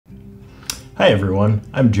Hi everyone,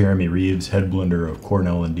 I'm Jeremy Reeves, head blender of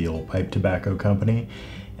Cornell Diehl Pipe Tobacco Company,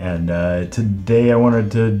 and today I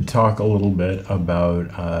wanted to talk a little bit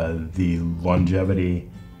about the longevity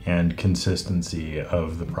and consistency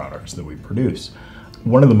of the products that we produce.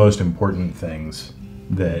 One of the most important things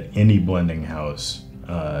that any blending house,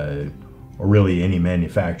 or really any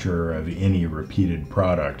manufacturer of any repeated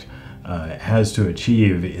product, has to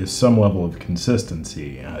achieve is some level of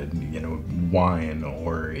consistency, wine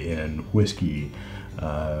or in whiskey,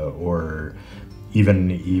 or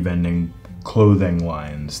even in clothing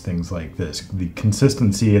lines, things like this. The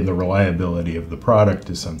consistency and the reliability of the product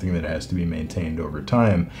is something that has to be maintained over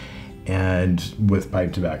time, and with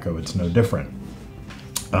pipe tobacco it's no different.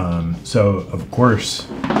 So of course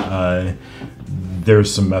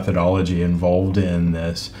there's some methodology involved in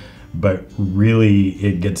this, but really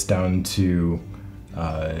it gets down to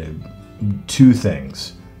two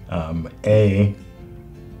things. A,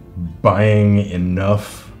 buying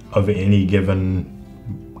enough of any given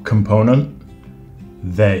component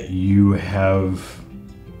that you have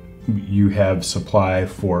supply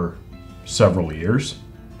for several years.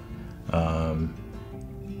 And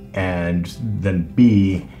then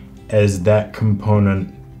B, as that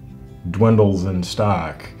component dwindles in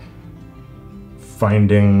stock,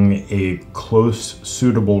 finding a close,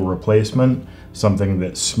 suitable replacement, something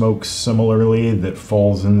that smokes similarly, that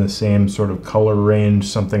falls in the same sort of color range,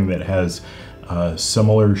 something that has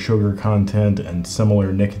similar sugar content and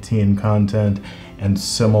similar nicotine content and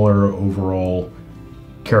similar overall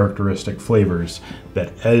characteristic flavors,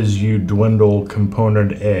 that as you dwindle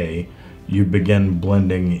component A, you begin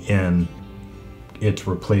blending in its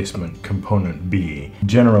replacement, component B.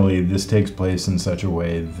 Generally, this takes place in such a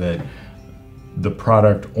way that the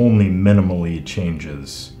product only minimally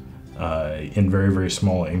changes in very, very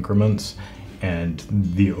small increments, and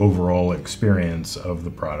the overall experience of the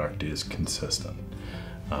product is consistent.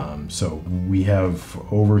 So we have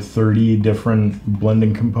over 30 different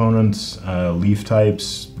blending components, leaf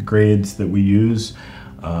types, grades that we use,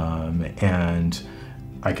 and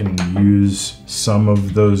I can use some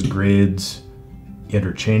of those grades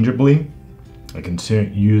interchangeably. I can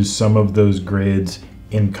use some of those grades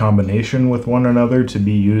in combination with one another to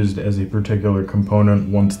be used as a particular component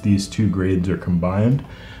once these two grades are combined.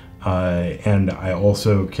 And I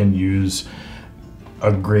also can use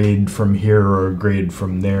a grade from here or a grade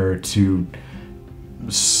from there to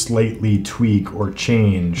slightly tweak or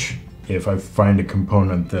change if I find a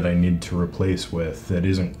component that I need to replace with that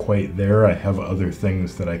isn't quite there. I have other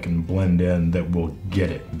things that I can blend in that will get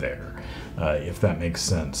it there, if that makes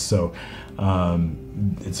sense. So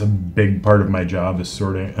it's a big part of my job is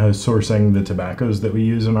sourcing the tobaccos that we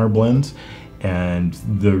use in our blends. And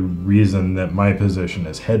the reason that my position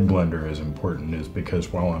as head blender is important is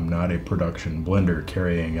because while I'm not a production blender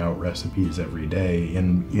carrying out recipes every day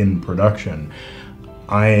in production,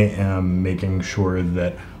 I am making sure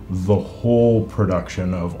that the whole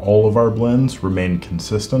production of all of our blends remain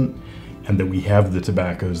consistent, and that we have the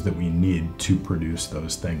tobaccos that we need to produce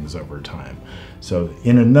those things over time. So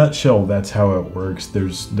in a nutshell, that's how it works.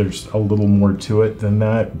 There's a little more to it than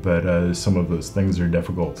that, but some of those things are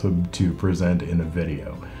difficult to present in a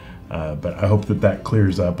video. But I hope that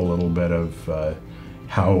clears up a little bit of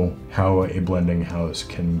how a blending house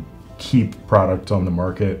can keep products on the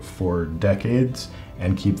market for decades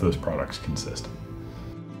and keep those products consistent.